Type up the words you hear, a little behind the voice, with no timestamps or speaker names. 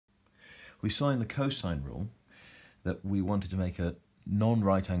We saw in the cosine rule that we wanted to make a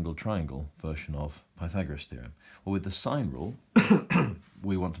non-right-angled triangle version of Pythagoras' theorem. Well, with the sine rule,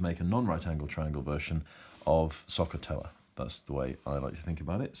 we want to make a non-right-angled triangle version of SOHCAHTOA. That's the way I like to think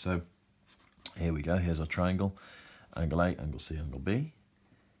about it. So here we go. Here's our triangle, angle A, angle C, angle B.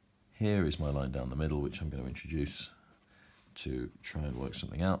 Here is my line down the middle, which I'm going to introduce to try and work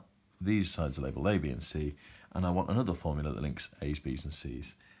something out. These sides are labelled A, B, and C, and I want another formula that links A's, B's, and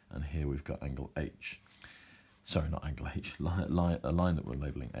C's. And here we've got angle H. Sorry, not angle H, a line that we're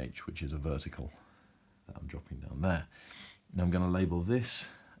labelling H, which is a vertical that I'm dropping down there. Now I'm going to label this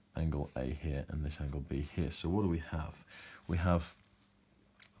angle A here and this angle B here. So what do we have? We have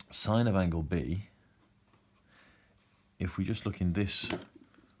sine of angle B. If we just look in this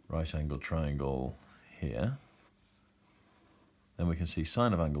right angle triangle here, then we can see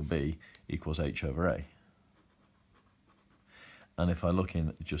sine of angle B equals H over A. And if I look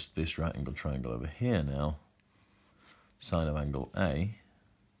in just this right angle triangle over here now, sine of angle A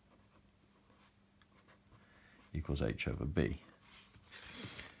equals H over B.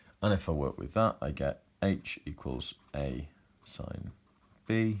 And if I work with that, I get H equals A sine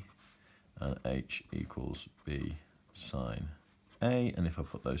B, and H equals B sine A. And if I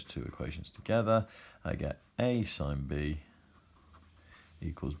put those two equations together, I get A sine B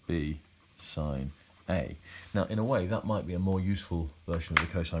equals B sine A. Now, in a way, that might be a more useful version of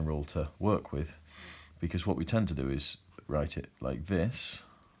the cosine rule to work with, because what we tend to do is write it like this,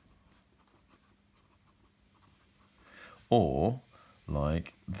 or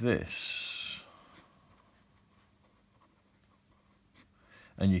like this.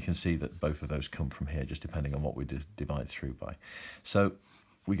 And you can see that both of those come from here, just depending on what we divide through by. So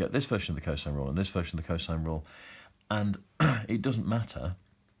we get this version of the cosine rule and this version of the cosine rule, and it doesn't matter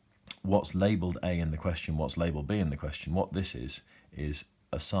what's labelled A in the question, what's labelled B in the question. What this is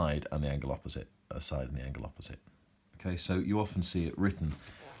a side and the angle opposite, a side and the angle opposite. Okay, so you often see it written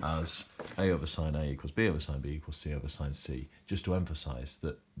as A over sine A equals B over sine B equals C over sine C, just to emphasise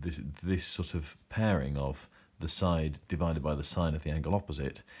that this sort of pairing of the side divided by the sine of the angle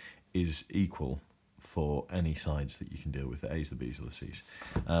opposite is equal for any sides that you can deal with, the A's, the B's, or the C's.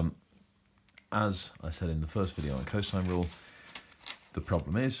 As I said in the first video on cosine rule, the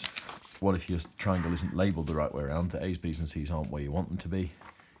problem is, what if your triangle isn't labelled the right way around? The A's, B's, and C's aren't where you want them to be.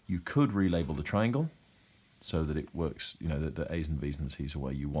 You could relabel the triangle so that it works, you know, that the A's and B's and the C's are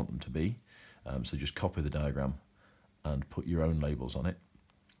where you want them to be. So just copy the diagram and put your own labels on it.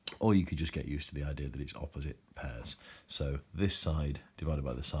 Or you could just get used to the idea that it's opposite pairs. So this side divided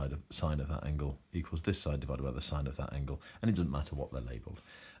by the sine of that angle equals this side divided by the sine of that angle, and it doesn't matter what they're labelled.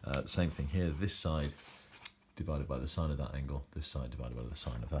 Same thing here, this side divided by the sine of that angle, this side divided by the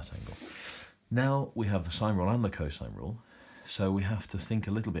sine of that angle. Now we have the sine rule and the cosine rule, so we have to think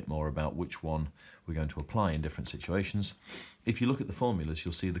a little bit more about which one we're going to apply in different situations. If you look at the formulas,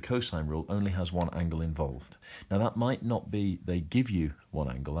 you'll see the cosine rule only has one angle involved. Now that might not be they give you one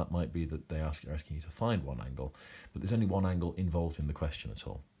angle, that might be that they're asking you to find one angle, but there's only one angle involved in the question at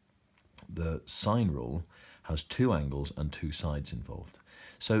all. The sine rule has two angles and two sides involved.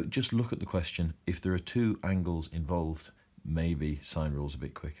 So just look at the question. If there are two angles involved, maybe sine rule's a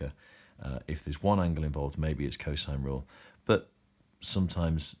bit quicker. If there's one angle involved, maybe it's cosine rule. But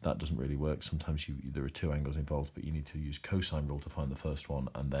sometimes that doesn't really work. Sometimes there are two angles involved, but you need to use cosine rule to find the first one,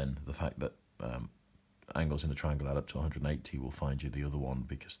 and then the fact that angles in a triangle add up to 180 will find you the other one,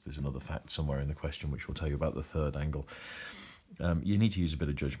 because there's another fact somewhere in the question which will tell you about the third angle. You need to use a bit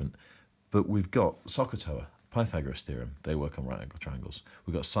of judgment. But we've got SOHCAHTOA, Pythagoras' theorem, they work on right angle triangles.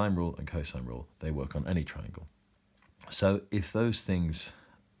 We've got sine rule and cosine rule, they work on any triangle. So if those things,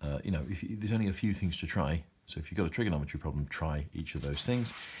 you know, if there's only a few things to try, so if you've got a trigonometry problem, try each of those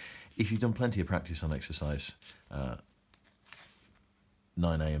things. If you've done plenty of practice on exercise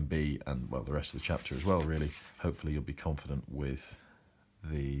 9A and B, and well, the rest of the chapter as well, really, hopefully you'll be confident with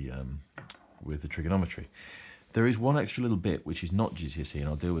the trigonometry. There is one extra little bit which is not GCSE, and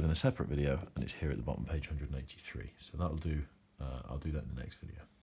I'll deal with in a separate video, and it's here at the bottom, page 183. So that'll do. I'll do that in the next video.